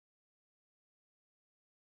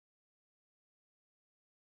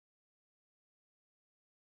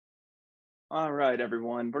All right,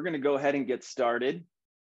 everyone, we're going to go ahead and get started.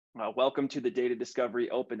 Welcome to the Data Discovery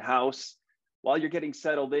Open House. While you're getting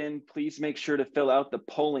settled in, please make sure to fill out the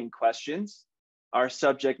polling questions. Our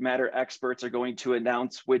subject matter experts are going to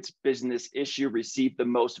announce which business issue received the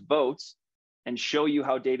most votes and show you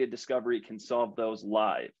how data discovery can solve those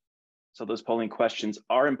live. So those polling questions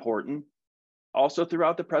are important. Also,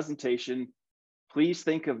 throughout the presentation, please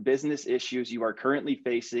think of business issues you are currently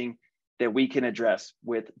facing that we can address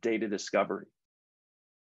with data discovery.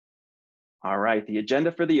 All right, the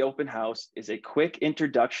agenda for the open house is a quick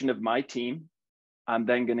introduction of my team. I'm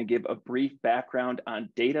then going to give a brief background on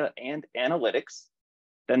data and analytics,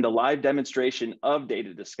 then the live demonstration of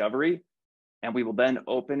data discovery, and we will then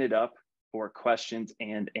open it up for questions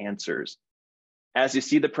and answers. As you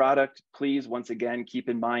see the product, please once again keep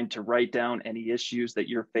in mind to write down any issues that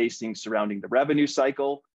you're facing surrounding the revenue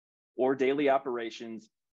cycle or daily operations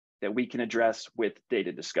that we can address with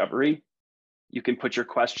data discovery. You can put your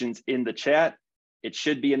questions in the chat. It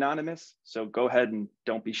should be anonymous, so go ahead and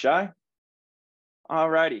don't be shy. All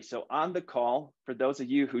righty, so on the call, for those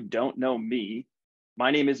of you who don't know me,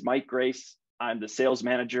 my name is Mike Grace. I'm the sales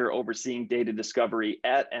manager overseeing data discovery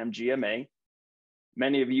at MGMA.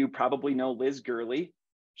 Many of you probably know Liz Gurley.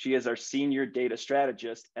 She is our senior data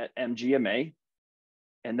strategist at MGMA.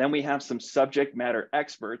 And then we have some subject matter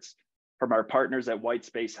experts from our partners at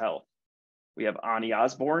Whitespace Health. We have Ani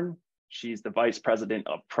Osborne. She's the vice president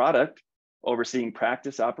of product, overseeing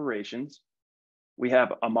practice operations. We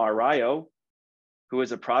have Amar Rayo, who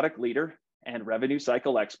is a product leader and revenue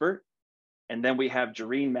cycle expert. And then we have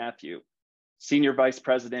Jareen Matthew, senior vice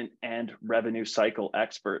president and revenue cycle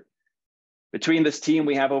expert. Between this team,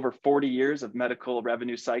 we have over 40 years of medical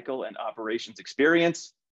revenue cycle and operations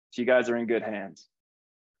experience. So you guys are in good hands.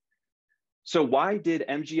 So why did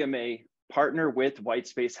MGMA partner with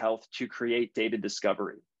Whitespace Health to create data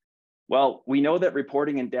discovery? Well, we know that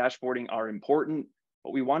reporting and dashboarding are important,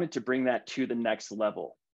 but we wanted to bring that to the next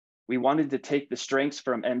level. We wanted to take the strengths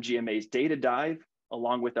from MGMA's data dive,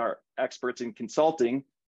 along with our experts in consulting,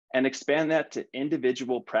 and expand that to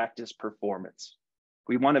individual practice performance.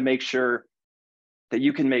 We want to make sure that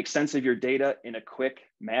you can make sense of your data in a quick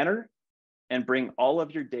manner and bring all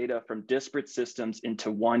of your data from disparate systems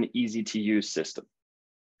into one easy-to-use system.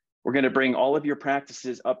 We're going to bring all of your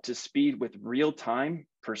practices up to speed with real-time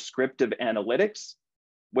prescriptive analytics,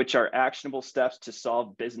 which are actionable steps to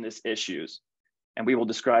solve business issues. And we will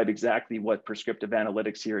describe exactly what prescriptive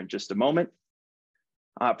analytics here in just a moment.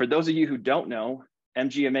 For those of you who don't know,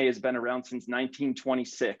 MGMA has been around since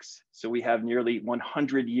 1926. So we have nearly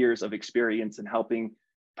 100 years of experience in helping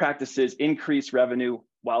practices increase revenue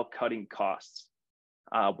while cutting costs.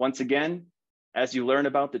 Once again, as you learn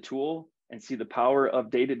about the tool and see the power of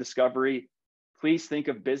data discovery, please think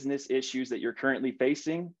of business issues that you're currently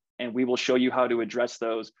facing, and we will show you how to address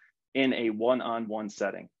those in a one-on-one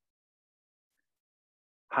setting.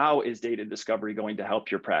 How is data discovery going to help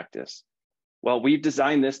your practice? Well, we've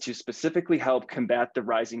designed this to specifically help combat the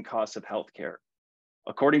rising costs of healthcare.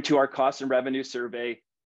 According to our cost and revenue survey,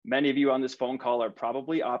 many of you on this phone call are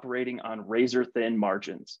probably operating on razor-thin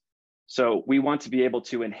margins. So we want to be able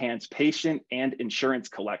to enhance patient and insurance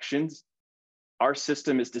collections. Our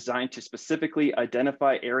system is designed to specifically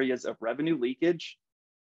identify areas of revenue leakage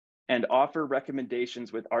and offer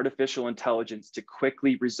recommendations with artificial intelligence to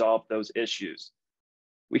quickly resolve those issues.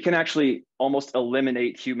 We can actually almost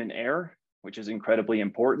eliminate human error, which is incredibly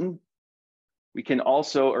important. We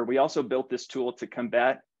also built this tool to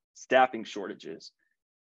combat staffing shortages.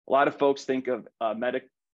 A lot of folks think of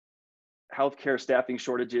healthcare staffing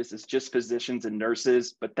shortages as just physicians and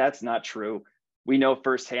nurses, but that's not true. We know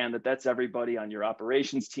firsthand that that's everybody on your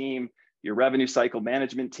operations team, your revenue cycle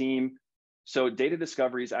management team. So data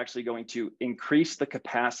discovery is actually going to increase the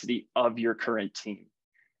capacity of your current team.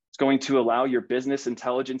 It's going to allow your business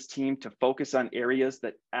intelligence team to focus on areas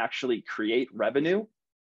that actually create revenue.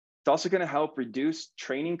 It's also going to help reduce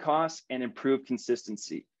training costs and improve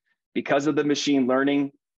consistency. Because of the machine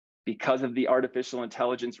learning, because of the artificial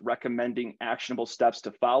intelligence recommending actionable steps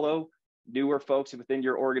to follow, newer folks within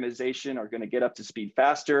your organization are going to get up to speed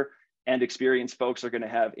faster, and experienced folks are going to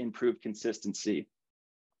have improved consistency.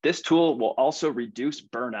 This tool will also reduce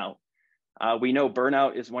burnout. We know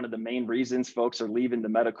burnout is one of the main reasons folks are leaving the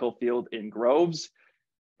medical field in droves.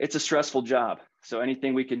 It's a stressful job. So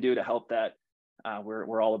anything we can do to help that,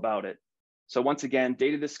 we're all about it. So once again,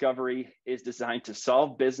 data discovery is designed to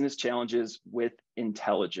solve business challenges with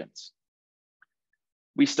intelligence.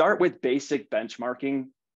 We start with basic benchmarking.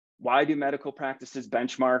 Why do medical practices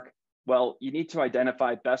benchmark? Well, you need to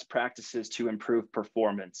identify best practices to improve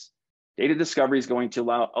performance. Data discovery is going to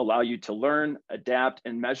allow you to learn, adapt,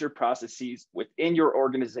 and measure processes within your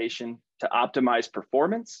organization to optimize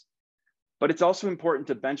performance. But it's also important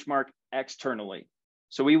to benchmark externally.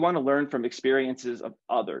 So we want to learn from experiences of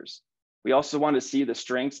others. We also want to see the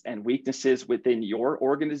strengths and weaknesses within your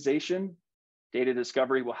organization. Data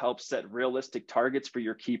discovery will help set realistic targets for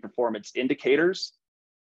your key performance indicators.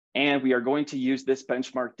 And we are going to use this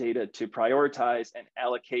benchmark data to prioritize and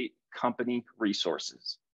allocate company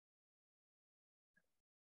resources.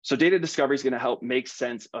 So data discovery is going to help make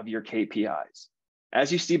sense of your KPIs.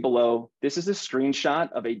 As you see below, this is a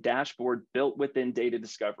screenshot of a dashboard built within data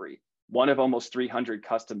discovery, one of almost 300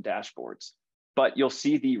 custom dashboards. But you'll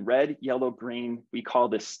see the red, yellow, green, we call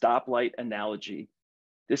this stoplight analogy.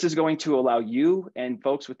 This is going to allow you and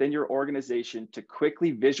folks within your organization to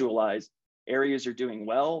quickly visualize areas you're doing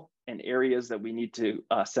well and areas that we need to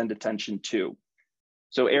send attention to.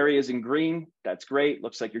 So areas in green, that's great.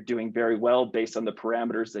 Looks like you're doing very well based on the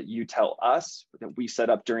parameters that you tell us that we set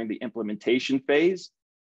up during the implementation phase.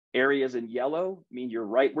 Areas in yellow mean you're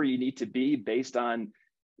right where you need to be based on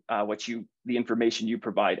the information you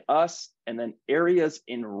provide us. And then areas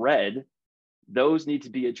in red, those need to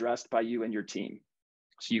be addressed by you and your team.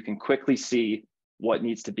 So you can quickly see what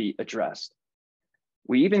needs to be addressed.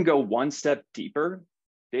 We even go one step deeper.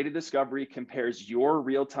 Data discovery compares your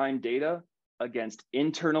real-time data against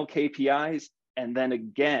internal KPIs, and then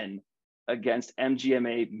again against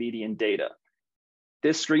MGMA median data.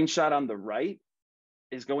 This screenshot on the right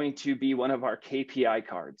is going to be one of our KPI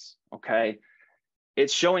cards, okay?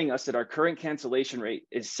 It's showing us that our current cancellation rate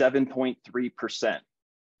is 7.3%,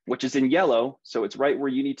 which is in yellow, so it's right where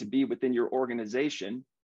you need to be within your organization.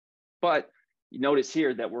 But you notice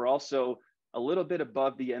here that we're also a little bit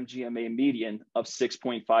above the MGMA median of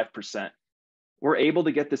 6.5%. We're able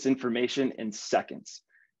to get this information in seconds.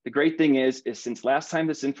 The great thing is since last time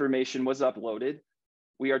this information was uploaded,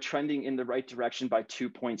 we are trending in the right direction by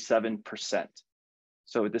 2.7%.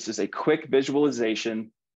 So this is a quick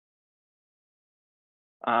visualization.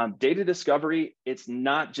 Data discovery, it's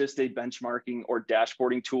not just a benchmarking or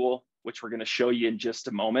dashboarding tool, which we're going to show you in just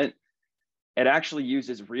a moment. It actually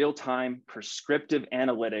uses real-time prescriptive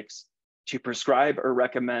analytics to prescribe or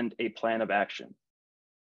recommend a plan of action.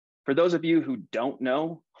 For those of you who don't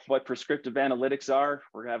know what prescriptive analytics are,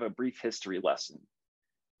 we're going to have a brief history lesson.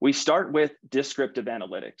 We start with descriptive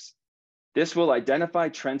analytics. This will identify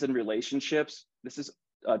trends and relationships.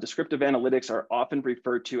 Descriptive analytics are often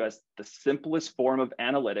referred to as the simplest form of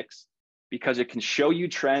analytics because it can show you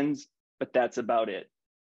trends, but that's about it.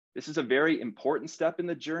 This is a very important step in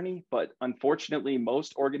the journey, but unfortunately,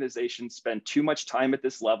 most organizations spend too much time at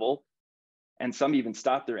this level, and some even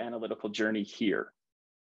stop their analytical journey here.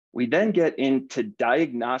 We then get into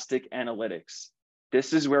diagnostic analytics.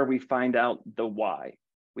 This is where we find out the why.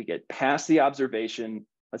 We get past the observation.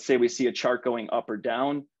 Let's say we see a chart going up or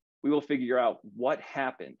down. We will figure out what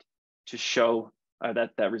happened to show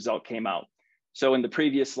that result came out. So in the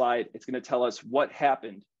previous slide, it's going to tell us what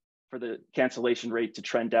happened for the cancellation rate to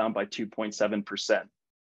trend down by 2.7%.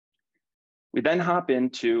 We then hop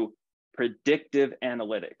into predictive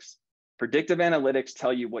analytics. Predictive analytics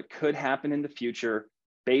tell you what could happen in the future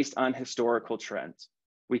based on historical trends.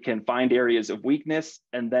 We can find areas of weakness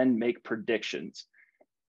and then make predictions.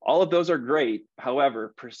 All of those are great.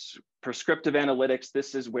 However, prescriptive analytics,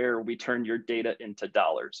 this is where we turn your data into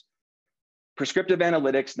dollars. Prescriptive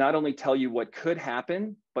analytics not only tell you what could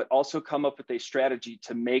happen, but also come up with a strategy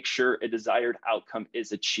to make sure a desired outcome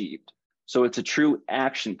is achieved. So it's a true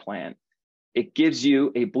action plan. It gives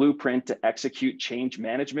you a blueprint to execute change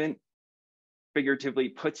management, figuratively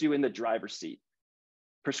puts you in the driver's seat.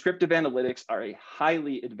 Prescriptive analytics are a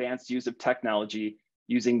highly advanced use of technology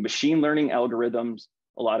using machine learning algorithms,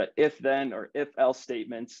 a lot of if-then or if-else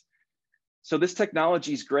statements. So this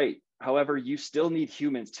technology is great. However, you still need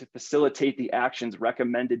humans to facilitate the actions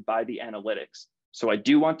recommended by the analytics. So I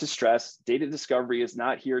do want to stress, data discovery is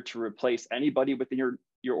not here to replace anybody within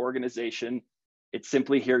your organization. It's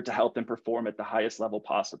simply here to help them perform at the highest level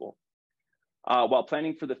possible. While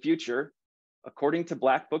planning for the future, according to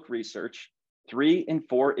Black Book research, 3 in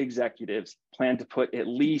 4 executives plan to put at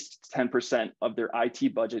least 10% of their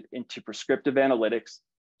IT budget into prescriptive analytics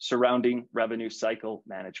surrounding revenue cycle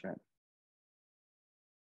management.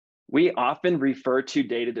 We often refer to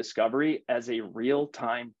data discovery as a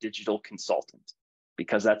real-time digital consultant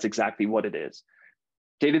because that's exactly what it is.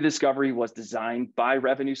 Data discovery was designed by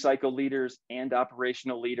revenue cycle leaders and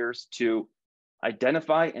operational leaders to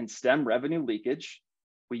identify and stem revenue leakage.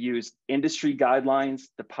 We use industry guidelines,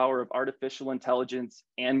 the power of artificial intelligence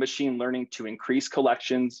and machine learning to increase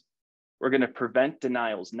collections. We're going to prevent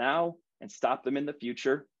denials now and stop them in the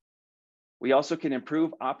future. We also can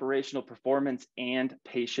improve operational performance and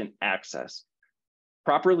patient access.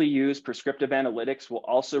 Properly used prescriptive analytics will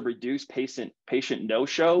also reduce patient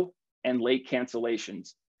no-show and late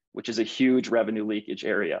cancellations, which is a huge revenue leakage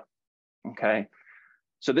area, okay?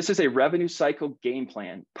 So this is a revenue cycle game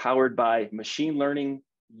plan powered by machine learning,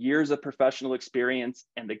 years of professional experience,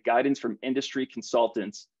 and the guidance from industry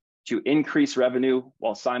consultants to increase revenue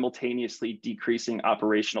while simultaneously decreasing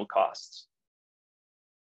operational costs.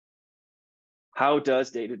 How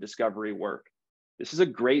does data discovery work? This is a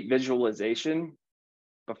great visualization.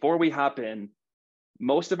 Before we hop in,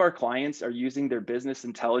 most of our clients are using their business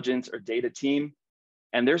intelligence or data team,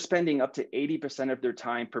 and they're spending up to 80% of their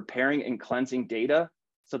time preparing and cleansing data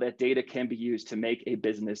so that data can be used to make a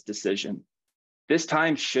business decision. This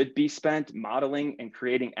time should be spent modeling and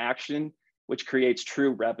creating action, which creates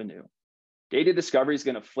true revenue. Data discovery is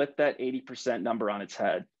going to flip that 80% number on its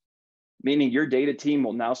head, meaning your data team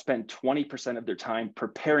will now spend 20% of their time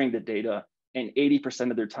preparing the data and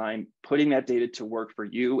 80% of their time putting that data to work for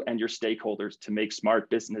you and your stakeholders to make smart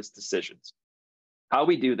business decisions. How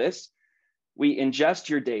we do this, we ingest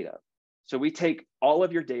your data. So we take all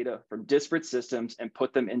of your data from disparate systems and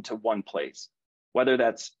put them into one place, whether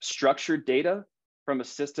that's structured data from a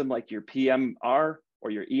system like your PMR or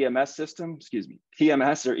your EMS system,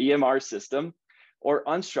 PMS or EMR system, or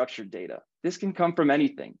unstructured data. This can come from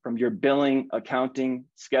anything, from your billing, accounting,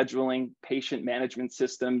 scheduling, patient management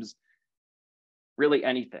systems, really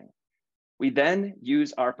anything. We then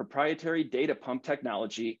use our proprietary data pump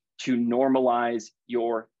technology to normalize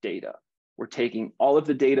your data. We're taking all of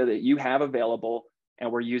the data that you have available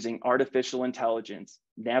and we're using artificial intelligence,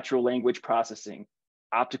 natural language processing,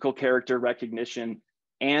 optical character recognition,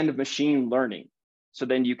 and machine learning. So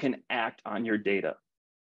then you can act on your data.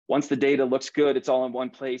 Once the data looks good, it's all in one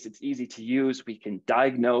place, it's easy to use, we can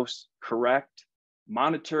diagnose, correct,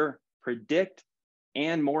 monitor, predict,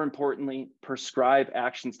 and more importantly, prescribe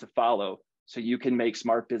actions to follow so you can make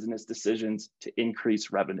smart business decisions to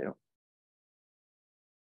increase revenue.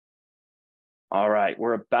 All right,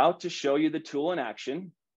 we're about to show you the tool in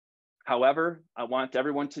action. However, I want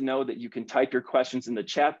everyone to know that you can type your questions in the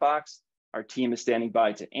chat box. Our team is standing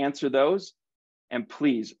by to answer those. And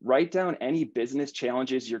please write down any business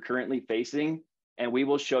challenges you're currently facing, and we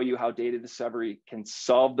will show you how data discovery can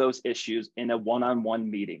solve those issues in a one-on-one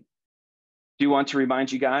meeting. Do want to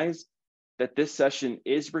remind you guys that this session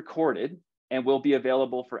is recorded and will be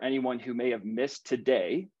available for anyone who may have missed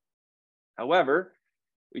today. However,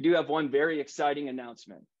 we do have one very exciting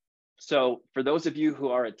announcement. So for those of you who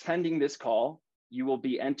are attending this call, you will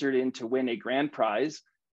be entered in to win a grand prize.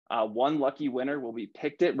 One lucky winner will be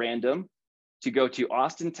picked at random to go to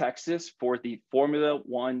Austin, Texas for the Formula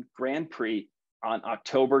One Grand Prix on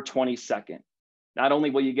October 22nd. Not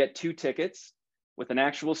only will you get 2 tickets with an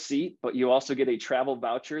actual seat, but you also get a travel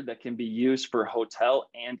voucher that can be used for hotel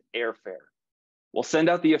and airfare. We'll send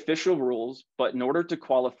out the official rules, but in order to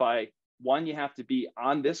qualify, one, you have to be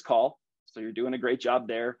on this call, so you're doing a great job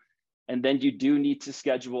there. And then you do need to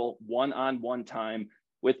schedule one-on-one time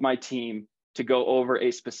with my team to go over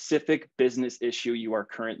a specific business issue you are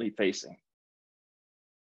currently facing.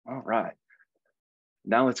 All right,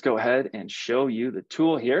 now let's go ahead and show you the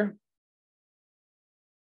tool here.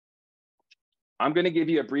 I'm going to give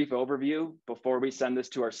you a brief overview before we send this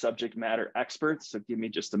to our subject matter experts, so give me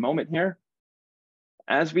just a moment here.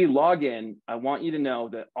 As we log in, I want you to know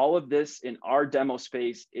that all of this in our demo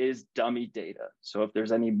space is dummy data. So if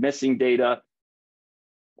there's any missing data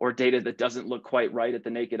or data that doesn't look quite right at the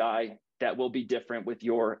naked eye, that will be different with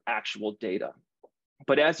your actual data.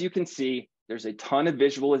 But as you can see, there's a ton of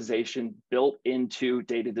visualization built into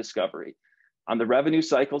data discovery. On the revenue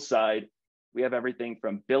cycle side, we have everything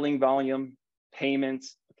from billing volume,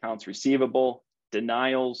 payments, accounts receivable,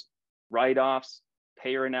 denials, write-offs,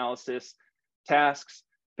 payer analysis, tasks,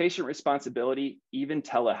 patient responsibility, even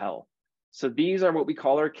telehealth. So these are what we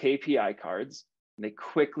call our KPI cards. And they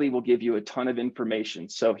quickly will give you a ton of information.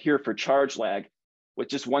 So here for charge lag, with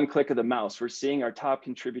just one click of the mouse, we're seeing our top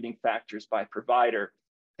contributing factors by provider,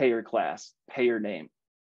 payer class, payer name,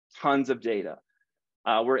 tons of data.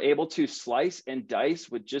 We're able to slice and dice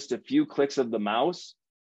with just a few clicks of the mouse.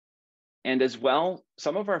 And as well,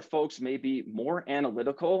 some of our folks may be more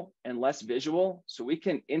analytical and less visual, so we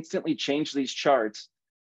can instantly change these charts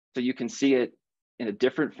so you can see it in a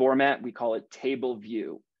different format. We call it table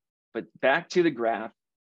view. But back to the graph,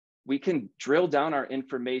 we can drill down our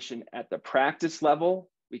information at the practice level.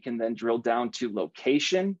 We can then drill down to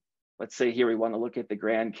location. Let's say here we want to look at the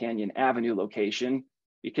Grand Canyon Avenue location.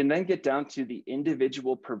 We can then get down to the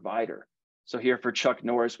individual provider. So here for Chuck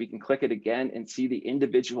Norris, we can click it again and see the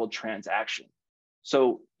individual transaction.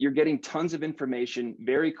 So you're getting tons of information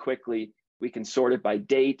very quickly. We can sort it by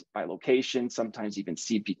date, by location, sometimes even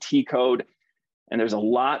CPT code. And there's a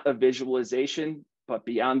lot of visualization, but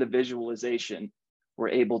beyond the visualization, we're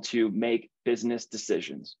able to make business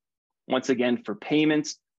decisions. Once again, for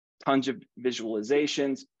payments, tons of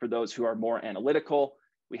visualizations. For those who are more analytical,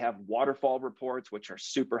 we have waterfall reports, which are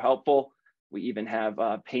super helpful. We even have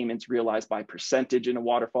payments realized by percentage in a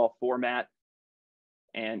waterfall format.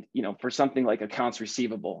 And for something like accounts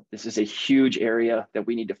receivable, this is a huge area that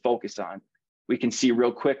we need to focus on. We can see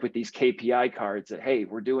real quick with these KPI cards that, hey,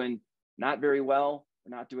 we're doing not very well.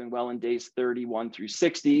 We're not doing well in days 31 through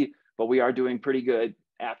 60, but we are doing pretty good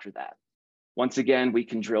after that. Once again, we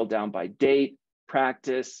can drill down by date,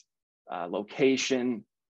 practice, location,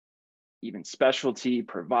 even specialty,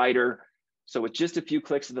 provider. So with just a few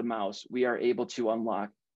clicks of the mouse, we are able to unlock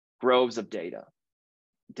groves of data.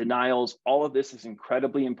 Denials, all of this is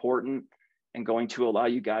incredibly important and going to allow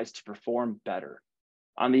you guys to perform better.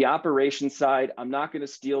 On the operations side, I'm not going to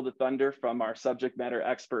steal the thunder from our subject matter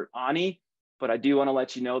expert, Ani, but I do want to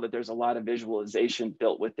let you know that there's a lot of visualization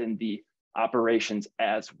built within the operations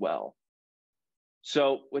as well.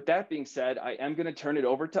 So with that being said, I am going to turn it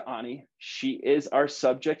over to Ani. She is our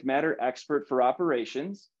subject matter expert for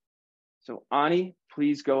operations. So Ani,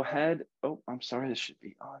 please go ahead. Oh, I'm sorry, this should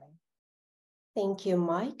be Ani. Thank you,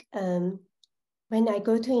 Mike. When I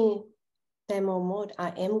go to demo mode, I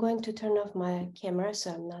am going to turn off my camera,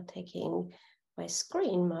 so I'm not taking my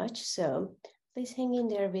screen much. So please hang in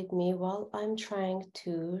there with me while I'm trying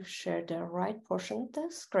to share the right portion of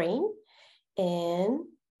the screen. And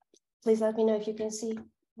please let me know if you can see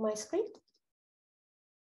my screen.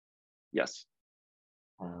 Yes.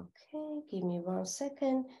 Okay, give me 1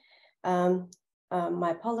 second. My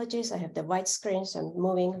apologies, I have the white screen, so I'm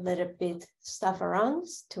moving a little bit stuff around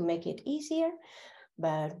to make it easier.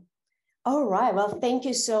 But all right, well, thank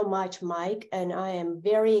you so much, Mike. And I am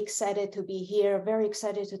very excited to be here, very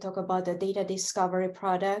excited to talk about the data discovery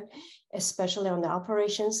product, especially on the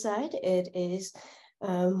operations side. It is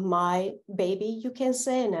my baby, you can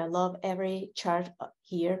say, and I love every chart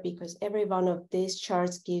here because every one of these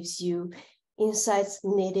charts gives you insights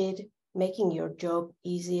needed, making your job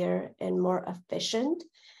easier and more efficient.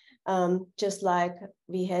 Just like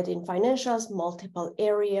we had in financials, multiple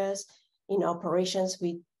areas. In operations,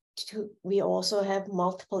 we also have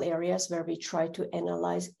multiple areas where we try to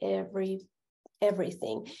analyze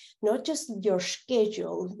everything, not just your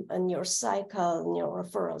schedule and your cycle and your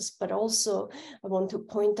referrals, but also I want to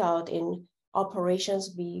point out in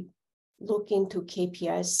operations, we look into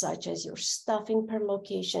KPIs such as your staffing per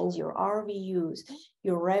locations, your RVUs,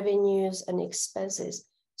 your revenues and expenses.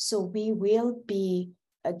 So we will be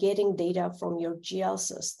getting data from your GL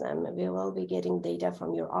system. We will be getting data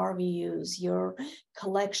from your RVUs, your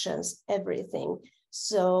collections, everything.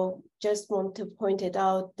 So just want to point it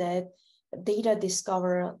out that data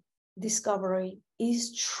discovery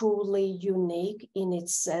is truly unique in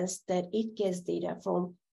its sense that it gets data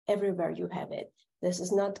from everywhere you have it. This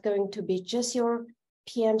is not going to be just your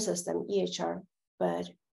PM system, EHR, but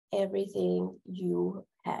everything you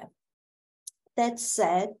have. That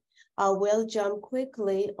said, I will jump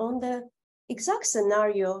quickly on the exact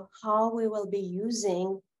scenario, how we will be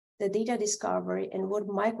using the data discovery and what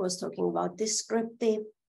Mike was talking about, descriptive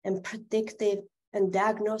and predictive and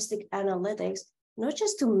diagnostic analytics, not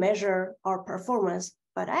just to measure our performance,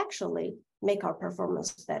 but actually make our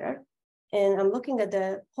performance better. And I'm looking at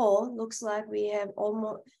the poll, looks like we have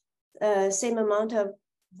almost same amount of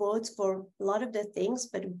votes for a lot of the things,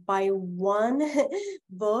 but by one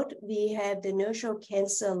vote, we have the no-show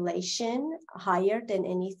cancellation higher than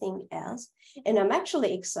anything else. And I'm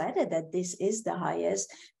actually excited that this is the highest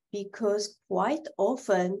because quite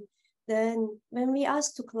often, then when we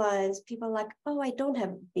ask to clients, people are like, oh, I don't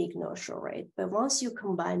have a big no-show rate. But once you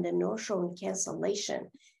combine the no-show and cancellation,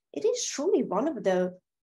 it is truly one of the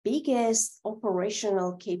biggest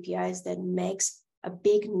operational KPIs that makes a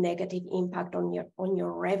big negative impact on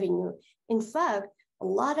your revenue. In fact, a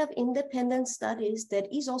lot of independent studies that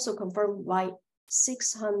is also confirmed by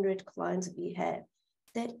 600 clients we have,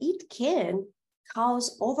 that it can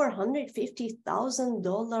cause over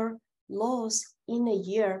 $150,000 loss in a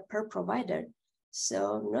year per provider.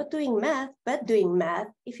 So not doing math, but doing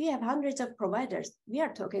math, if you have hundreds of providers, we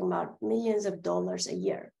are talking about millions of dollars a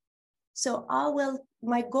year. So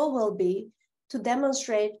my goal will be to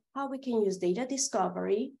demonstrate how we can use data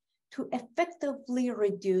discovery to effectively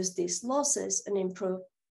reduce these losses and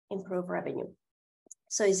improve revenue.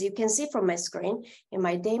 So as you can see from my screen, in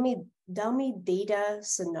my dummy data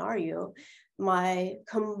scenario, my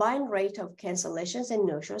combined rate of cancellations and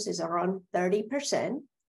no-shows is around 30%.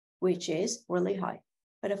 which is really high.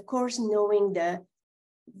 But of course, knowing the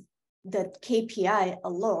KPI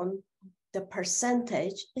alone, the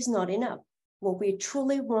percentage is not enough. What we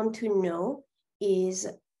truly want to know is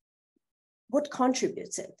what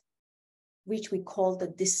contributes it, which we call the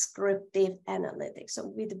descriptive analytics. So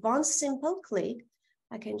with one simple click,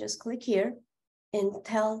 I can just click here and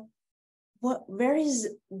tell where is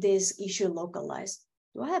this issue localized?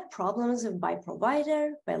 Do I have problems by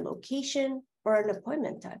provider, by location, or an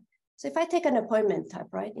appointment type? So if I take an appointment type,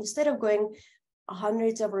 right, instead of going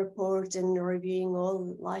hundreds of reports and reviewing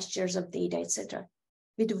all last years of data, etc.,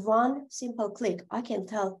 with one simple click, I can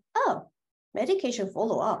tell, oh, medication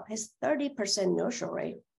follow-up has 30% no-show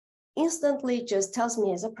rate. Instantly just tells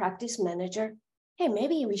me as a practice manager, hey,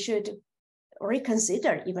 maybe we should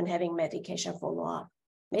reconsider even having medication follow-up.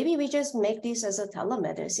 Maybe we just make this as a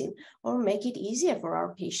telemedicine or make it easier for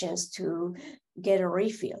our patients to get a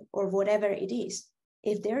refill or whatever it is.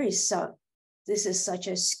 If there is this is such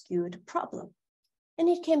a skewed problem. And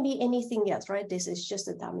it can be anything else, right? This is just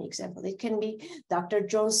a dummy example. It can be Dr.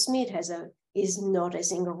 John Smith is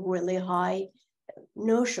noticing a really high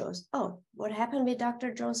no-shows. Oh, what happened with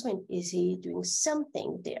Dr. John Smith? Is he doing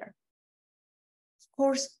something there? Of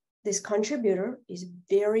course, this contributor is a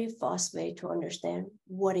very fast way to understand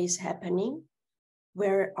what is happening,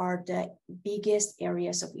 where are the biggest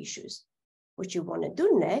areas of issues. What you want to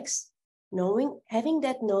do next, having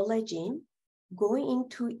that knowledge in, going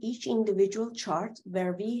into each individual chart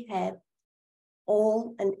where we have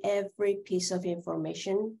all and every piece of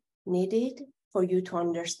information needed for you to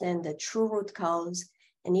understand the true root cause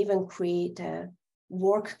and even create a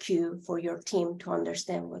work queue for your team to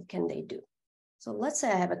understand what can they do. So let's say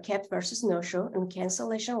I have a cap versus no-show and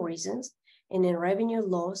cancellation reasons, and then revenue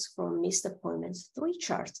loss from missed appointments, 3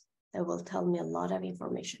 charts that will tell me a lot of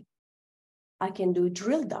information. I can do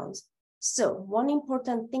drill downs. So one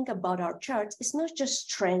important thing about our charts is not just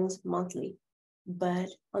trends monthly, but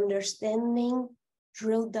understanding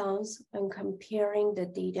drill downs and comparing the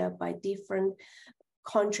data by different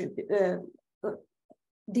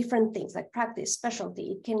things like practice,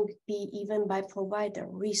 specialty. It can be even by provider,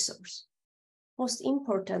 resource. Most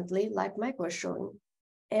importantly, like Mike was showing,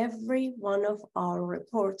 every one of our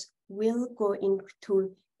reports will go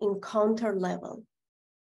into encounter level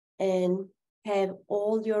and have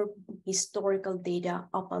all your historical data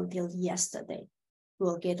up until yesterday. You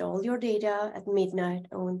will get all your data at midnight,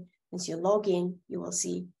 and once you log in, you will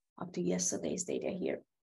see up to yesterday's data here.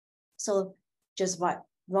 So just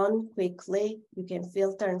one quick click, you can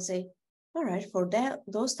filter and say, all right, for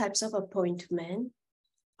those types of appointment,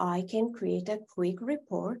 I can create a quick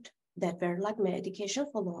report that were like medication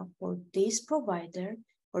follow-up for this provider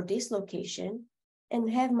or this location, and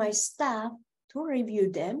have my staff to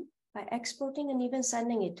review them by exporting and even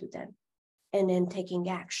sending it to them, and then taking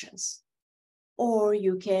actions. Or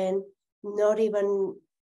you can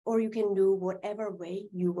do whatever way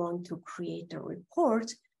you want to create a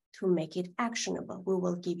report to make it actionable. We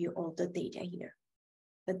will give you all the data here.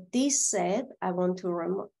 But this said, I want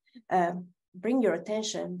to bring your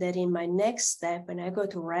attention that in my next step, when I go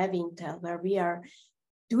to RevIntel, where we are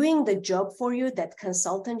doing the job for you, that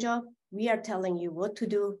consultant job, we are telling you what to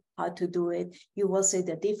do, how to do it. You will see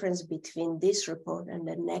the difference between this report and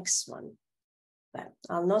the next one. But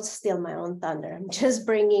I'll not steal my own thunder. I'm just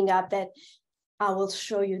bringing up that I will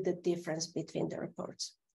show you the difference between the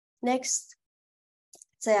reports. Next,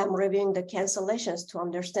 say I'm reviewing the cancellations to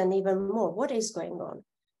understand even more what is going on.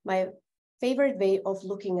 My favorite way of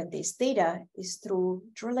looking at this data is through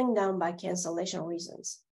drilling down by cancellation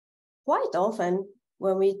reasons. Quite often,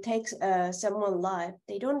 when we take someone live,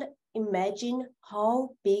 they don't imagine how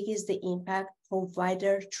big is the impact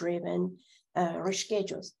provider-driven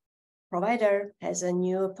reschedules. Provider has a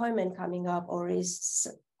new appointment coming up or is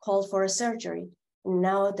called for a surgery.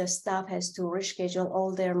 Now the staff has to reschedule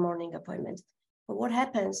all their morning appointments. But what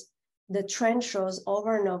happens? The trend shows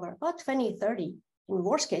over and over, about 20, 30, in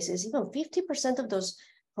worst cases, even 50% of those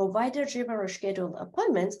provider-driven rescheduled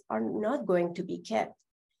appointments are not going to be kept.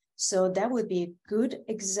 So that would be a good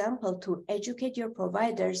example to educate your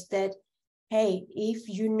providers that, hey, if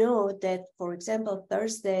you know that, for example,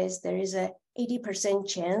 Thursdays, there is a 80%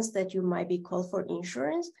 chance that you might be called for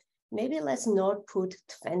insurance, maybe let's not put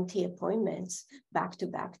 20 appointments back to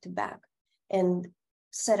back to back and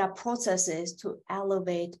set up processes to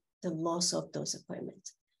elevate the loss of those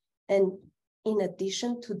appointments. And in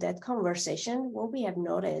addition to that conversation, what we have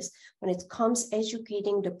noticed when it comes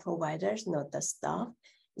educating the providers, not the staff,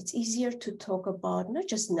 it's easier to talk about not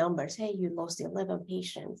just numbers, hey, you lost 11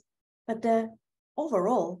 patients, but the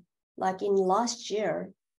overall, like in last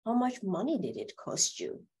year, how much money did it cost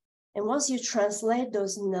you? And once you translate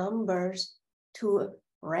those numbers to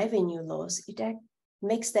revenue loss, it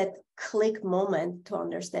makes that click moment to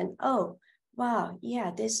understand, oh, wow,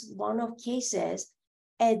 yeah, this one of cases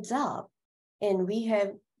adds up. And we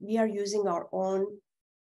are using our own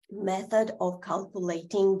method of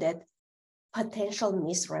calculating that potential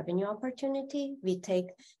missed revenue opportunity. We take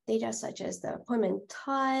data such as the appointment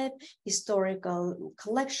type, historical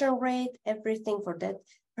collection rate, everything for that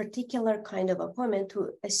particular kind of appointment to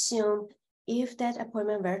assume if that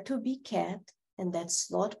appointment were to be kept and that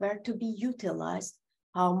slot were to be utilized,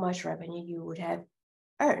 how much revenue you would have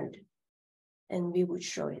earned. And we would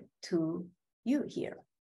show it to you here.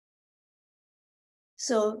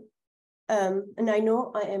 So, and I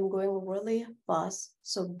know I am going really fast,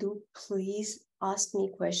 so do please ask me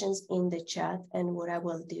questions in the chat, and what I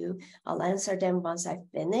will do, I'll answer them once I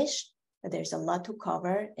finish. There's a lot to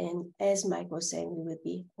cover, and as Mike was saying, we would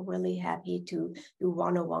be really happy to do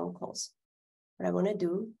one-on-one calls. What I want to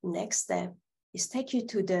do next step is take you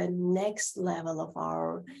to the next level of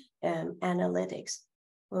our analytics.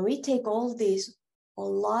 When we take all these, a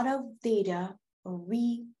lot of data,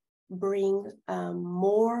 we bring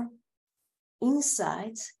more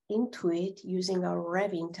insights into it using our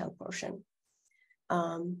RevIntel portion.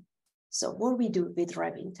 So what we do with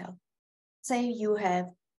RevIntel, say you have,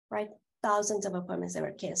 right, thousands of appointments that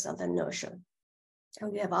were canceled and no-show,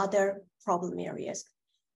 and we have other problem areas.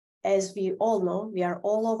 As we all know, we are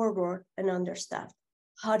all overworked and understaffed.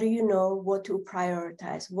 How do you know what to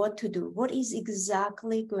prioritize, what to do? What is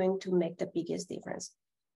exactly going to make the biggest difference?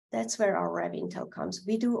 That's where our RevIntel comes.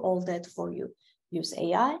 We do all that for you. Use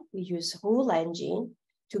AI, we use Rule Engine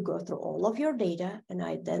to go through all of your data and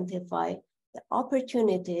identify the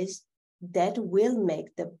opportunities that will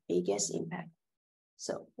make the biggest impact.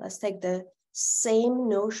 So let's take the same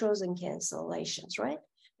no-shows and cancellations, right?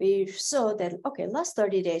 We saw that, okay, last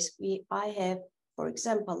 30 days, I have, for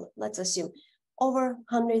example, let's assume over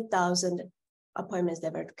 100,000 appointments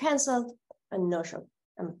that were canceled and no-show.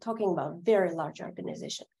 I'm talking about very large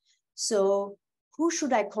organization. So who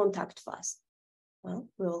should I contact first? Well,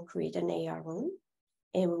 we will create an AR rule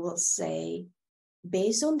and we will say,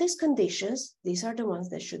 based on these conditions, these are the ones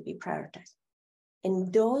that should be prioritized.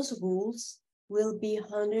 And those rules will be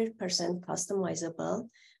 100% customizable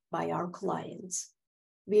by our clients.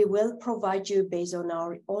 We will provide you based on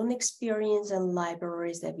our own experience and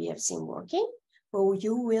libraries that we have seen working, but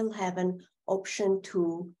you will have an option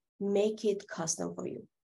to make it custom for you.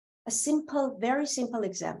 A simple, very simple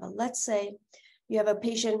example. Let's say you have a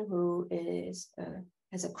patient who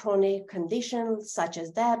has a chronic condition such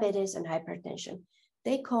as diabetes and hypertension.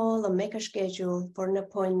 They call or make a schedule for an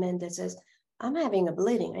appointment that says, I'm having a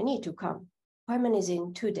bleeding, I need to come. Appointment is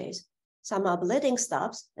in 2 days. Somehow bleeding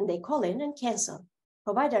stops and they call in and cancel.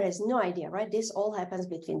 Provider has no idea, right? This all happens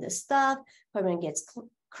between the staff, appointment gets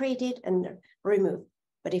created and removed.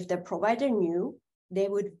 But if the provider knew, they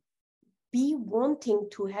would be wanting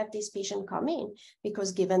to have this patient come in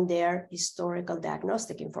because given their historical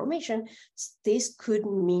diagnostic information, this could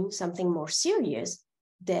mean something more serious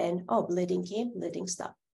than, oh, bleeding came, bleeding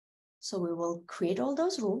stopped. So we will create all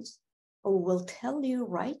those rules and we will tell you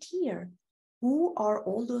right here, who are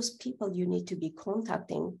all those people you need to be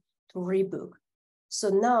contacting to rebook. So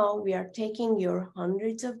now we are taking your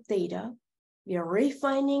hundreds of data, we are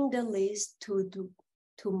refining the list to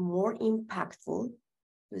more impactful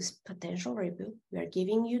with potential rebook. We are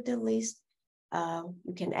giving you the list.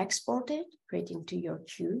 You can export it, create into your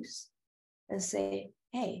queues, and say,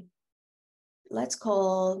 hey, let's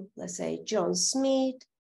say John Smith.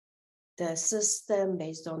 The system,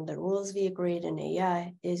 based on the rules we agreed in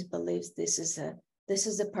AI, believes this is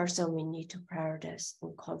the person we need to prioritize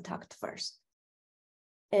and contact first.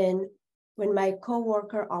 And when my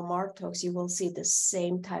coworker Amar talks, you will see the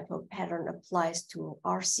same type of pattern applies to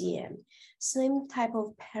RCM. Same type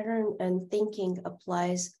of pattern and thinking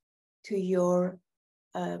applies to your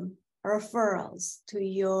referrals, to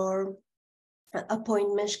your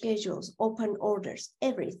appointment schedules, open orders,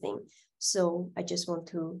 everything. So I just want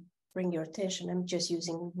to bring your attention. I'm just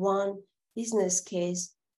using one business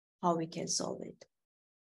case, how we can solve it.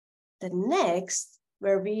 The next,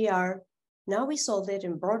 where we are, now we solved it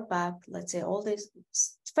and brought back, let's say all this,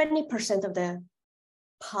 20% of the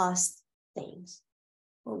past things.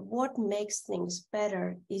 Well, what makes things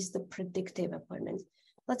better is the predictive appointments.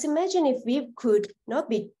 Let's imagine if we could not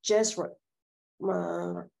be just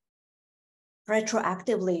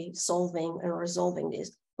retroactively solving and resolving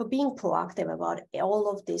this, but being proactive about all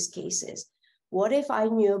of these cases. What if I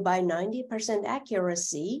knew by 90%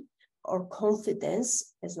 accuracy or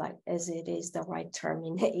confidence, as it is the right term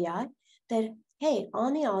in AI, that, hey,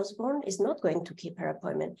 Annie Osborne is not going to keep her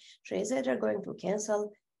appointment. She's either going to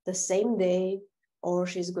cancel the same day or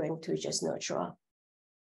she's going to just not show up.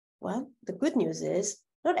 Well, the good news is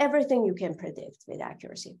not everything you can predict with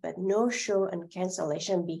accuracy, but no-show and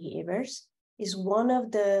cancellation behaviors is one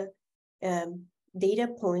of the data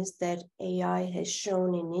points that AI has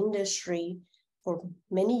shown in industry for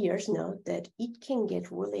many years now that it can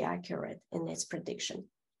get really accurate in its prediction.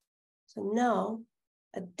 So now,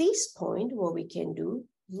 at this point, what we can do,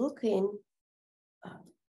 look in,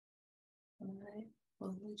 my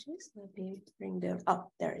apologies, let me bring the,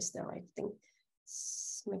 there is the right thing.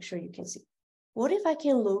 Make sure you can see. What if I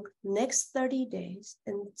can look next 30 days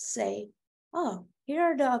and say, oh, here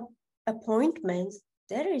are the appointments.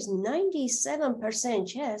 There is 97%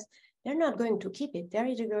 chance they're not going to keep it. They're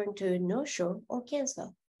either going to no-show or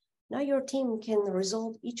cancel. Now your team can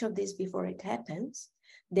resolve each of these before it happens.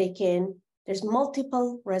 There's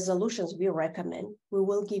multiple resolutions we recommend. We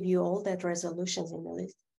will give you all that resolutions in the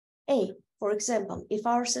list. For example, if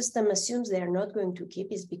our system assumes they are not going to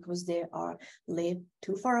keep it because they live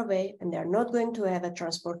too far away and they're not going to have a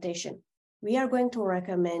transportation, we are going to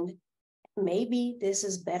recommend maybe this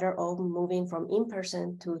is better off moving from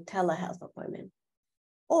in-person to telehealth appointment.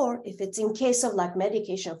 Or if it's in case of like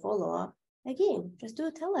medication follow-up, again, just do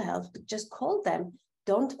telehealth, just call them.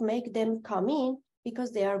 Don't make them come in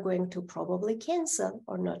because they are going to probably cancel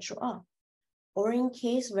or not show up. Or in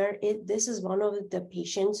case where this is one of the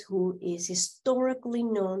patients who is historically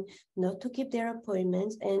known not to keep their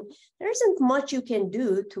appointments and there isn't much you can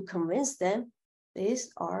do to convince them, these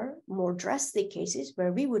are more drastic cases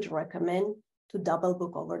where we would recommend to double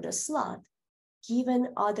book over the slot. Given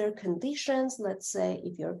other conditions, let's say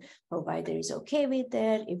if your provider is okay with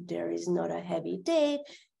that, if there is not a heavy date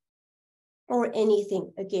or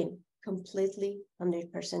anything, again, completely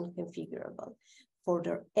 100% configurable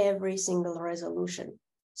for every single resolution.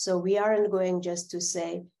 So we aren't going just to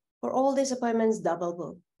say, for all these appointments, double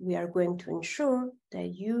book. We are going to ensure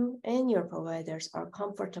that you and your providers are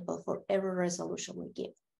comfortable for every resolution we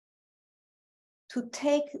give. To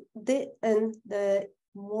take the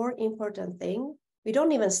more important thing, we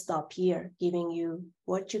don't even stop here giving you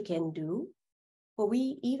what you can do, but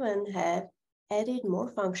we even have added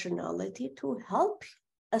more functionality to help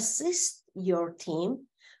assist your team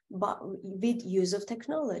with use of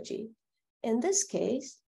technology. In this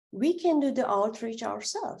case, we can do the outreach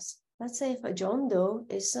ourselves. Let's say if a John Doe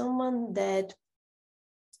is someone that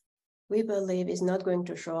we believe is not going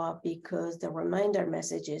to show up because the reminder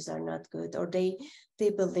messages are not good, or they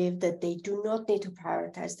believe that they do not need to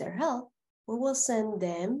prioritize their health, we will send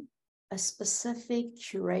them a specific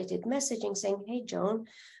curated messaging saying, hey, John,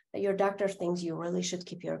 your doctor thinks you really should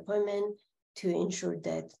keep your appointment to ensure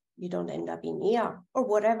that you don't end up in ER, or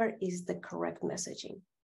whatever is the correct messaging.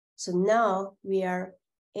 So now we are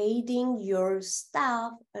aiding your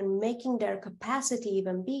staff and making their capacity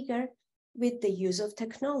even bigger with the use of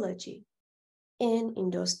technology. And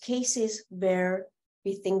in those cases where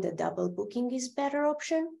we think the double booking is better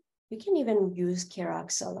option, we can even use Care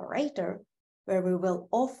Accelerator, where we will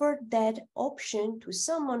offer that option to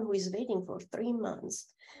someone who is waiting for 3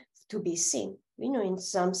 months to be seen. We know in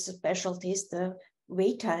some specialties, the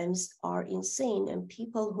wait times are insane, and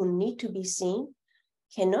people who need to be seen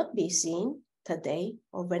cannot be seen today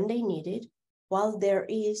or when they need it, while there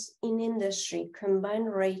is in industry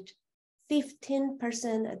combined rate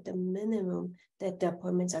 15% at the minimum that the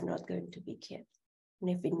appointments are not going to be kept. And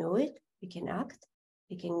if we know it, we can act.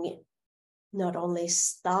 We can not only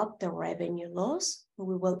stop the revenue loss, but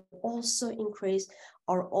we will also increase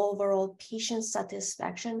our overall patient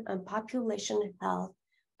satisfaction and population health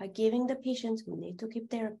by giving the patients who need to keep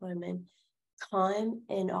their appointment time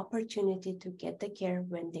and opportunity to get the care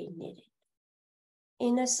when they need it.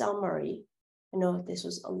 In a summary, I know this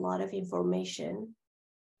was a lot of information.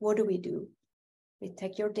 What do? We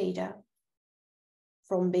take your data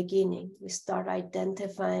from beginning. We start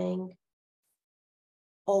identifying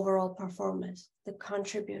overall performance, the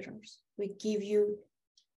contributors. We give you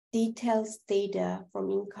detailed data from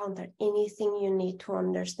encounter, anything you need to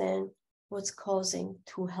understand what's causing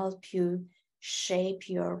to help you shape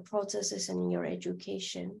your processes and your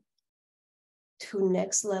education to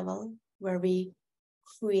next level, where we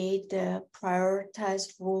create the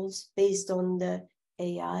prioritized rules based on the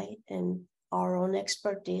AI and our own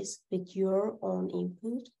expertise with your own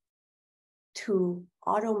input, to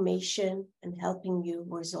automation and helping you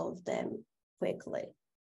resolve them quickly.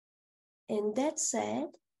 And that said,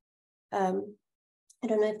 I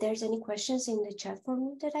don't know if there's any questions in the chat for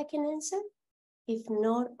me that I can answer. If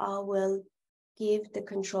not, I will give the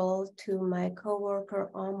control to my coworker,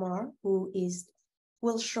 Omar, who is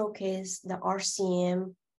will showcase the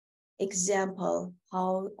RCM example,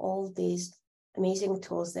 how all these amazing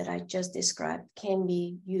tools that I just described can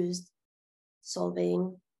be used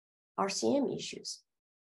solving RCM issues.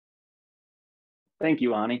 Thank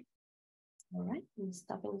you, Ani. All right, I'm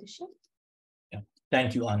stopping the share. Yeah,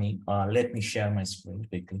 thank you, Ani. Let me share my screen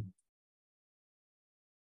quickly.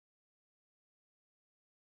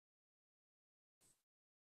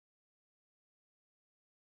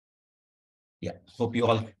 Yeah, hope you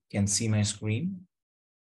all can see my screen.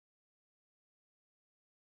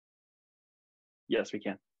 Yes, we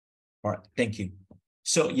can. All right, thank you.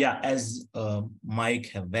 So yeah, as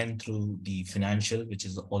Mike have went through the financial, which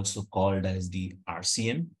is also called as the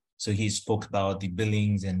RCM. So he spoke about the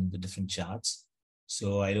billings and the different charts.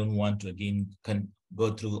 So I don't want to again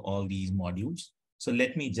go through all these modules. So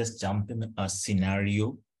let me just jump in a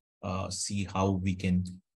scenario, see how we can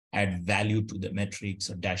add value to the metrics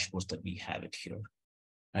or dashboards that we have it here.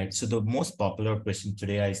 Right. So the most popular question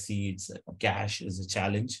today I see it's cash is a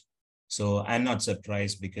challenge. So I'm not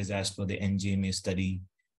surprised because as per the MGMA study,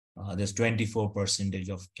 there's 24%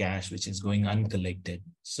 of cash which is going uncollected.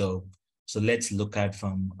 So let's look at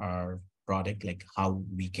from our product, like how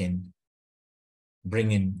we can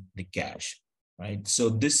bring in the cash, right? So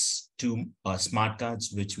this two smart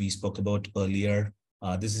cards, which we spoke about earlier,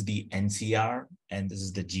 this is the NCR and this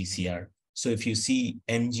is the GCR. So if you see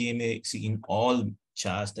MGMA, see in all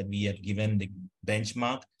charts that we have given the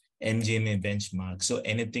benchmark, MGMA benchmark. So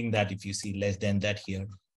anything that if you see less than that here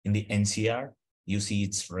in the NCR, you see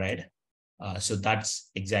it's red. So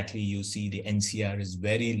that's exactly, you see the NCR is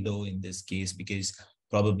very low in this case because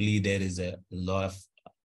probably there is a lot of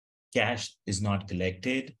cash is not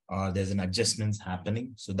collected or there's an adjustments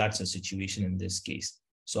happening. So that's a situation in this case.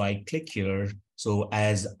 So I click here. So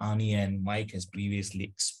as Ani and Mike has previously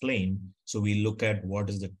explained, so we look at what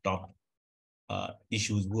is the top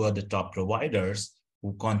issues, who are the top providers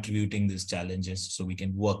who contributing these challenges so we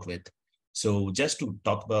can work with. So just to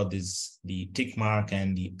talk about this, the tick mark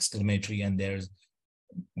and the exclamatory, and there's,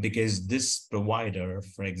 because this provider,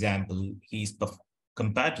 for example, he's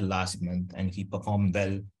compared to last month and he performed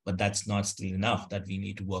well, but that's not still enough, that we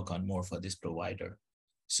need to work on more for this provider.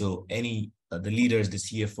 So any the leaders, the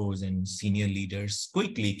CFOs and senior leaders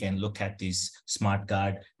quickly can look at this smart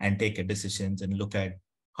card and take a decisions and look at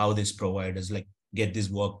how this providers like get this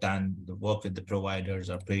work done, the work with the providers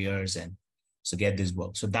or payers, and so get this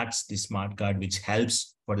work. So that's the smart card, which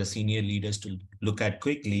helps for the senior leaders to look at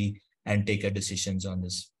quickly and take a decisions on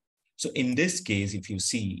this. So in this case, if you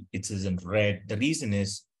see it is in red, the reason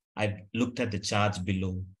is I've looked at the charts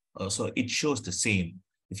below. So it shows the same.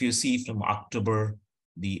 If you see from October,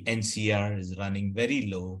 the NCR is running very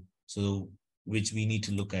low, so which we need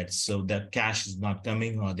to look at. So the cash is not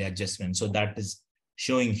coming or the adjustment. So that is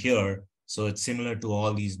showing here. So it's similar to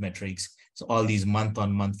all these metrics. So all these month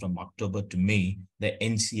on month from October to May, the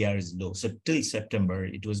NCR is low. So till September,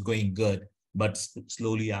 it was going good, but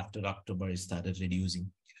slowly after October, it started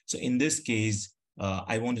reducing. So in this case,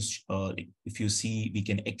 I want to, if you see, we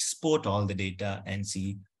can export all the data and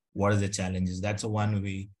see what are the challenges. That's a one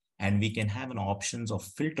way. And we can have an options of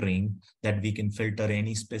filtering that we can filter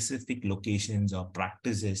any specific locations or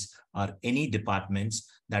practices or any departments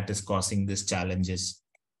that is causing these challenges.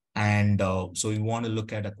 And so we want to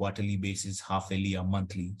look at a quarterly basis, half-yearly or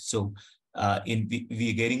monthly. So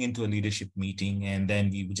we're getting into a leadership meeting, and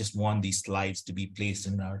then we just want these slides to be placed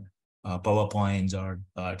in our PowerPoints or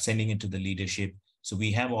sending it to the leadership. So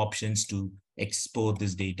we have options to export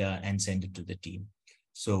this data and send it to the team.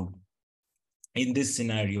 So in this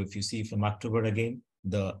scenario, if you see from October again,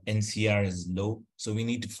 the NCR is low. So we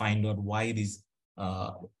need to find out why this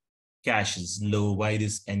cash is low, why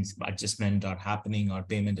this adjustment are happening or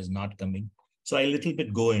payment is not coming. So I a little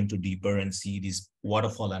bit go into deeper and see this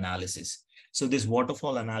waterfall analysis. So this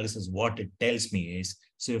waterfall analysis, what it tells me is,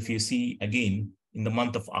 so if you see again, in the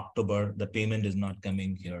month of October, the payment is not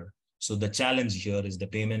coming here. So the challenge here is the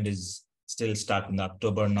payment is still stuck in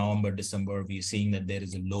October, November, December. We're seeing that there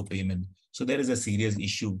is a low payment. So there is a serious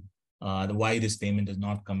issue, why this payment is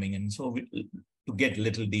not coming in. So to get a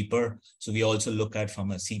little deeper, so we also look at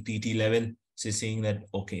from a CPT level, so saying that,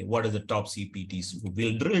 okay, what are the top CPTs?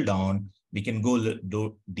 We'll drill down, we can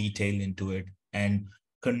go detail into it and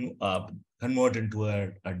convert into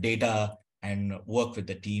a data and work with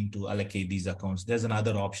the team to allocate these accounts. There's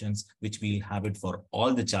another options, which we'll have it for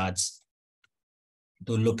all the charts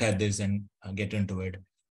to look at this and get into it.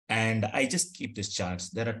 And I just keep this charts.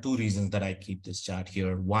 There are two reasons that I keep this chart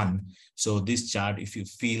here. One, so this chart, if you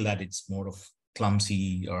feel that it's more of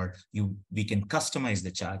clumsy or we can customize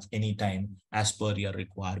the charts anytime as per your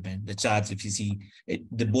requirement. The charts, if you see,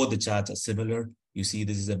 both the charts are similar. You see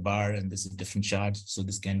this is a bar and this is different charts. So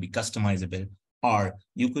this can be customizable, or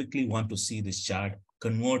you quickly want to see this chart,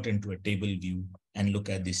 convert into a table view and look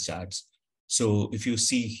at these charts. So if you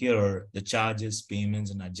see here, the charges,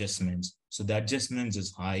 payments, and adjustments. So the adjustments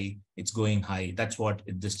is high, it's going high. That's what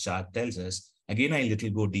this chart tells us. Again, I little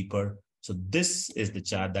go deeper. So this is the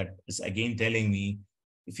chart that is again telling me,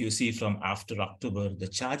 if you see from after October, the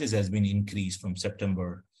charges has been increased from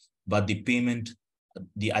September, but the payment,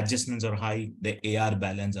 the adjustments are high, the AR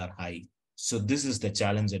balance are high. So this is the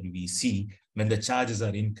challenge that we see when the charges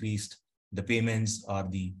are increased, the payments are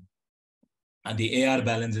and the AR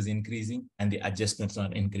balance is increasing and the adjustments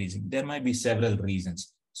are increasing. There might be several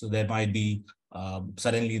reasons. So there might be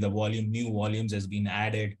suddenly the volume, new volumes has been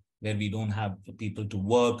added where we don't have people to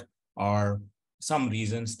work, or some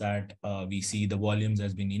reasons that we see the volumes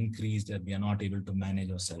has been increased that we are not able to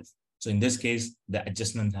manage ourselves. So in this case, the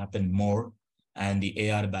adjustments happen more and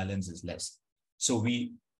the AR balance is less. So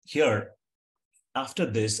we here, after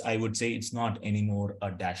this, I would say it's not anymore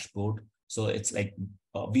a dashboard. So it's like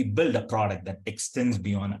we build a product that extends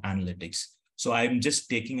beyond analytics. So I'm just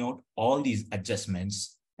taking out all these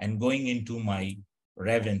adjustments and going into my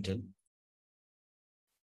rev intel,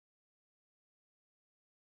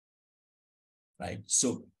 right?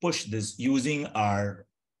 So push this using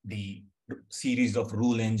the series of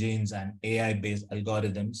rule engines and AI-based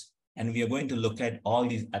algorithms. And we are going to look at all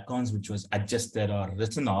these accounts which was adjusted or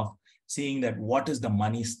written off, seeing that what is the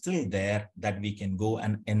money still there that we can go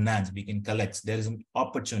and enhance, we can collect. There is an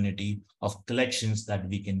opportunity of collections that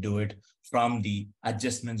we can do it from the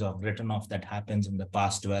adjustments of written off that happens in the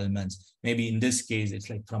past 12 months. Maybe in this case, it's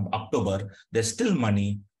like from October, there's still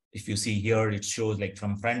money. If you see here, it shows like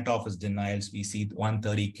from front office denials, we see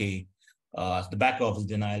 130K. The back office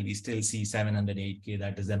denial, we still see 708K.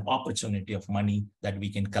 That is an opportunity of money that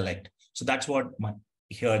we can collect. So that's what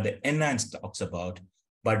here the enhance talks about.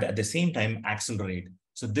 But at the same time, accelerate.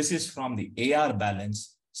 So this is from the AR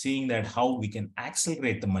balance, seeing that how we can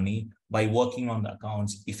accelerate the money by working on the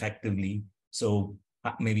accounts effectively. So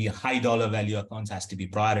maybe high dollar value accounts has to be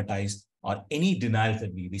prioritized, or any denials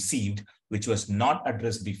that we received, which was not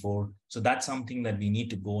addressed before. So that's something that we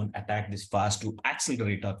need to go and attack this fast to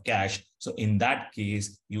accelerate our cash. So in that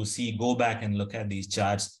case, you see, go back and look at these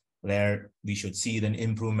charts where we should see the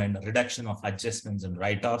improvement, reduction of adjustments and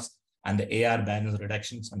write-offs, and the AR balance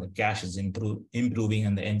reductions, and the cash is improving,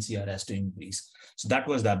 and the NCR has to increase. So that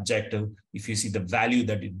was the objective. If you see the value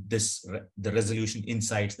that the resolution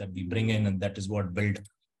insights that we bring in, and that is what built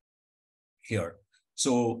here.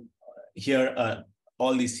 So here,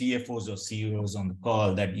 all the CFOs or CEOs on the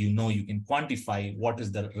call, that you can quantify what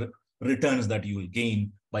is the returns that you will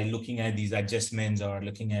gain by looking at these adjustments or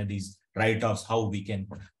looking at these write-offs, how we can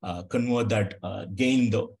convert that, gain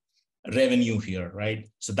the revenue here, right?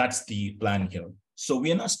 So that's the plan here. So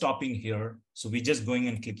we are not stopping here. So we're just going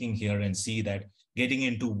and clicking here and see that getting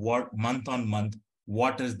into what month on month,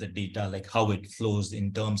 what is the data, like how it flows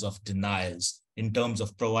in terms of denials, in terms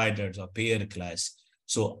of providers or payer class.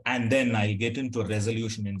 So, and then I'll get into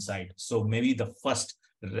resolution insight. So maybe the first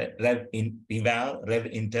rev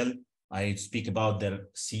intel, I speak about their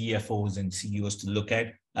CFOs and CEOs to look at.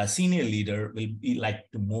 A senior leader will be like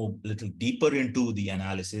to move a little deeper into the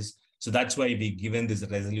analysis. So that's why we've given this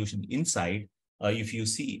resolution insight. If you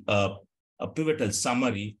see a pivotal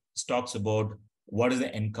summary, it talks about what is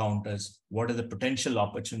the encounters, what is the potential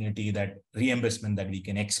opportunity, that reimbursement that we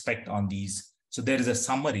can expect on these. So there is a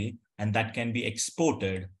summary, and that can be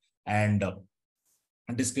exported and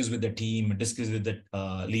discuss with the team, discuss with the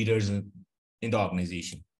leaders in the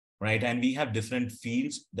organization, right? And we have different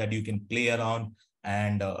fields that you can play around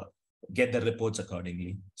and get the reports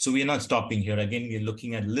accordingly. So we're not stopping here. Again, we're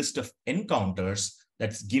looking at list of encounters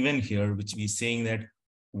that's given here, which we're saying that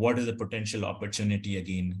what is the potential opportunity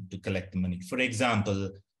again to collect the money. For example,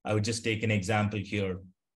 I would just take an example here.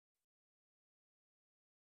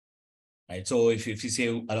 Right. So if you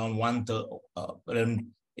say around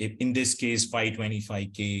in this case,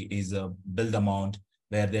 525K is a build amount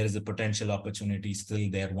where there is a potential opportunity still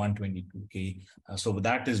there, 122K. So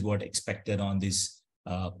that is what expected on this.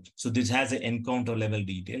 So this has an encounter level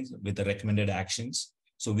details with the recommended actions.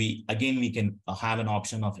 So we can have an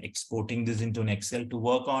option of exporting this into an Excel to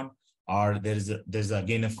work on, or there's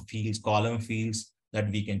again a fields, column fields that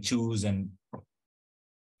we can choose and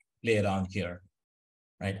play around here.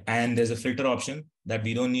 Right. And there's a filter option that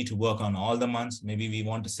we don't need to work on all the months. Maybe we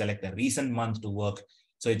want to select a recent month to work.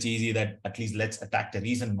 So it's easy that at least let's attack the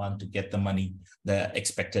recent month to get the money, the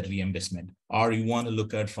expected reimbursement. Or you want to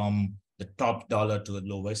look at from the top dollar to the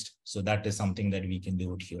lowest. So that is something that we can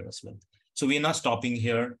do it here as well. So we're not stopping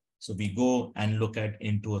here. So we go and look at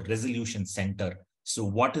into a resolution center. So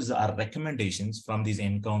what is our recommendations from these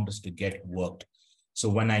encounters to get worked? So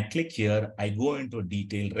when I click here, I go into a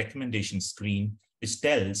detailed recommendation screen, which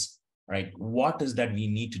tells, right, what is that we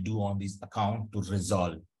need to do on this account to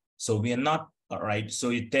resolve. So we are not, right,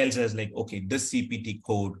 so it tells us like, okay, this CPT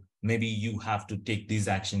code, maybe you have to take these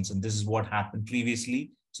actions and this is what happened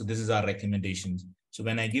previously. So this is our recommendations. So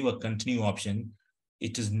when I give a continue option,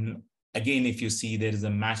 it is, again, if you see there is a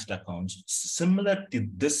matched account. Similar to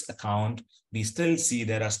this account, we still see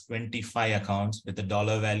there are 25 accounts with a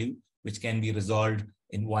dollar value, which can be resolved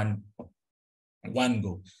in one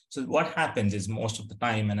go. So what happens is most of the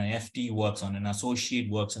time when an FT works on an associate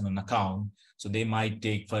works on an account, so they might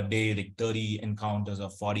take per day like 30 encounters or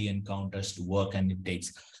 40 encounters to work, and it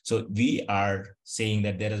takes. So we are saying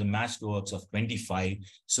that there is a matched works of 25.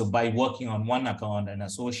 So by working on one account, an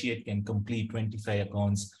associate can complete 25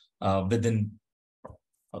 accounts within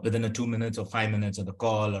a 2 minutes or 5 minutes of the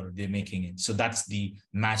call, or they're making it. So that's the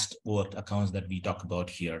matched worked accounts that we talk about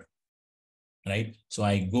here, right? So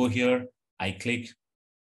I go here, I click,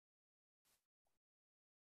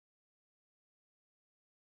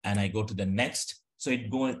 and I go to the next. So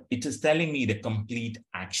it is telling me the complete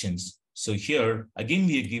actions. So here, again,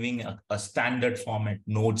 we are giving a standard format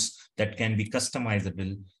notes that can be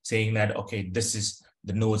customizable, saying that, okay, this is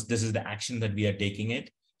the notes, this is the action that we are taking it.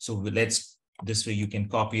 So this way you can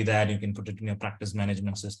copy that, you can put it in your practice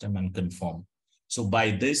management system and confirm. So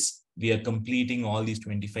by this, we are completing all these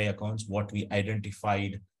 25 accounts, what we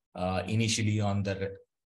identified initially on the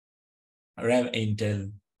Rev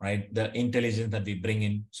Intel, right? The intelligence that we bring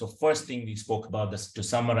in. So first thing we spoke about this, to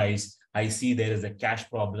summarize, I see there is a cache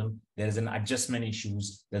problem. There is an adjustment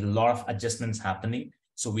issues. There's a lot of adjustments happening.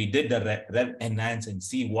 So we did the Rev Enhance and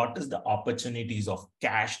see what is the opportunities of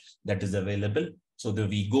cache that is available. So that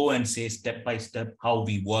we go and say step by step how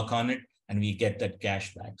we work on it, and we get that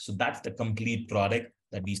cache back. So that's the complete product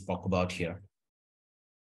that we spoke about here,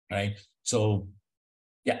 right? So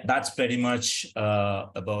yeah, that's pretty much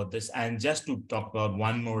about this. And just to talk about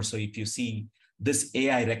one more, so if you see this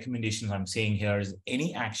AI recommendations I'm saying here is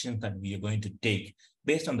any action that we are going to take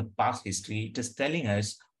based on the past history, it is telling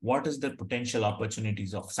us what is the potential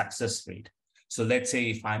opportunities of success rate. So let's say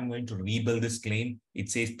if I'm going to rebuild this claim, it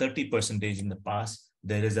says 30% in the past,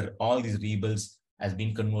 there is all these rebuilds has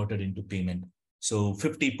been converted into payment. So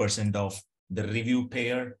 50% of the review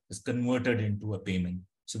payer is converted into a payment.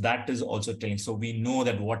 So that is also telling. So we know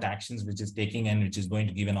that what actions which is taking and which is going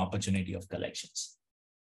to give an opportunity of collections.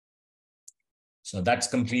 So that's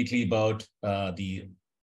completely about the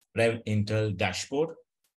Rev Intel dashboard.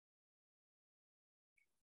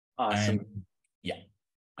 Awesome. And yeah.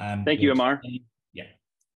 Thank you, Amar. Yeah.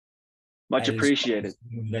 Much appreciated.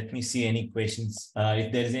 Let me see any questions.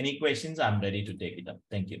 If there is any questions, I'm ready to take it up.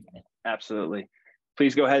 Thank you. Absolutely.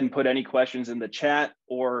 Please go ahead and put any questions in the chat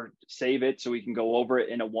or save it so we can go over it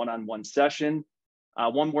in a one-on-one session.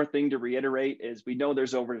 One more thing to reiterate is we know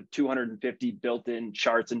there's over 250 built-in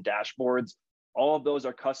charts and dashboards. All of those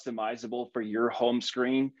are customizable for your home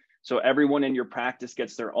screen. So everyone in your practice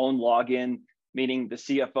gets their own login, meaning the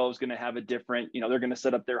CFO is going to have a different, they're going to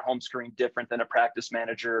set up their home screen different than a practice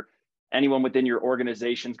manager. Anyone within your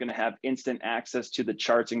organization is going to have instant access to the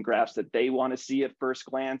charts and graphs that they want to see at first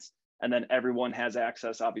glance. And then everyone has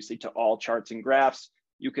access, obviously, to all charts and graphs.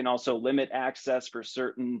 You can also limit access for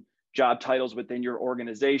certain job titles within your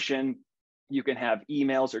organization. You can have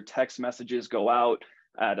emails or text messages go out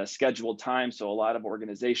at a scheduled time. So a lot of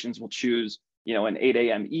organizations will choose, an 8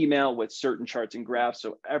 a.m. email with certain charts and graphs.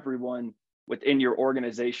 So everyone within your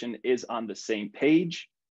organization is on the same page.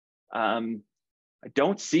 I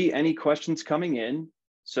don't see any questions coming in.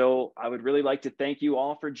 So I would really like to thank you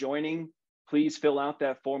all for joining. Please fill out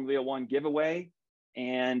that Formula One giveaway,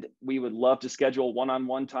 and we would love to schedule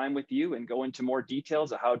one-on-one time with you and go into more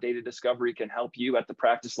details of how data discovery can help you at the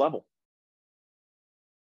practice level.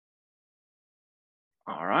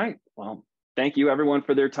 All right. Well, thank you everyone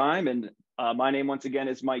for their time. And my name once again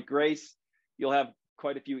is Mike Grace. You'll have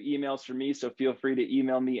quite a few emails from me, so feel free to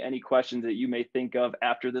email me any questions that you may think of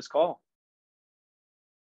after this call.